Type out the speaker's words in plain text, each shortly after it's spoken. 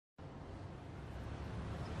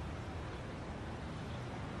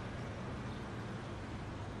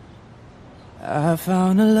I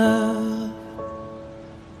found a love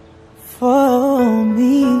for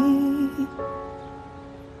me.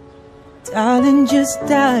 Darling, just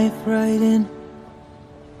dive right in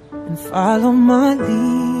and follow my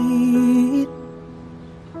lead.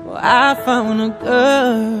 Well, I found a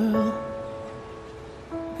girl,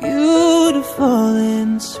 beautiful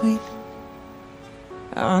and sweet.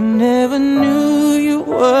 I never knew you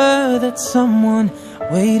were that someone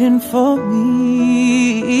waiting for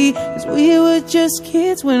me. 'Cause we were just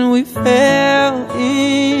kids when we fell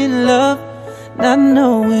in love, not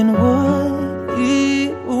knowing what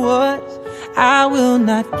it was. I will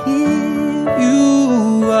not give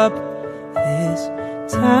you up this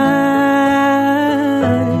time,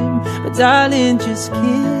 but darling, just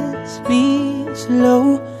kiss me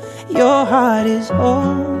slow. Your heart is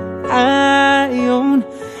all I own,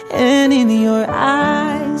 and in your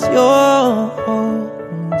eyes you're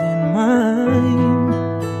holding mine.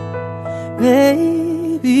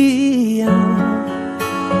 Baby, I'm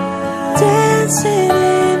dancing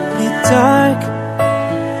in the dark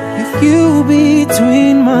with you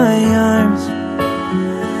between my arms,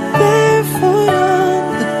 barefoot on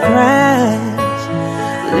the grass,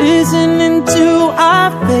 listening to our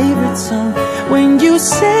favorite song. When you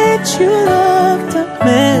said you looked a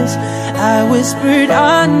mess, I whispered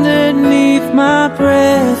underneath my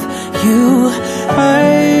breath. You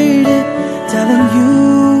heard it, telling you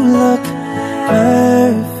look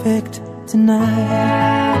perfect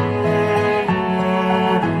tonight.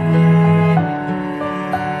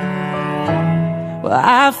 Well,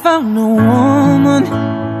 I found a woman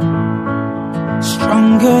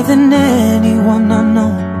stronger than anyone I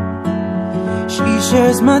know. She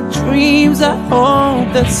shares my dreams. I hope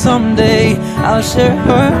that someday I'll share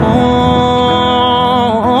her home.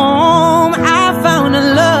 I found a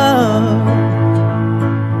love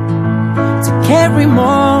to carry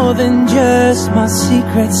more than just my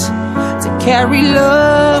secrets, to carry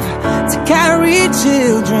love, to carry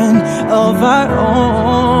children of our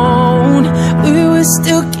own. We were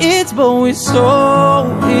still kids, but we're so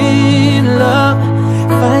in love,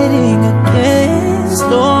 fighting against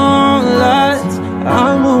all odds.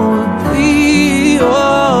 I'm gonna be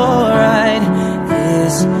alright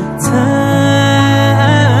this time.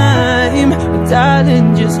 But darling,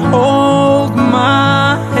 just hold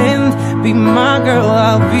my hand, be my girl,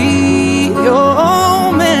 I'll be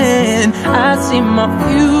your man. I see my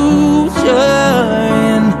future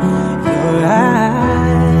in your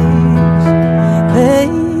eyes.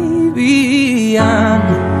 Baby, I'm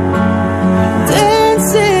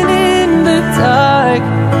dancing in the dark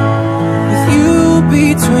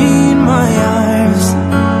between my arms,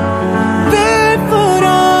 barefoot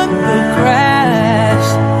on the grass,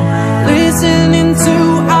 listening to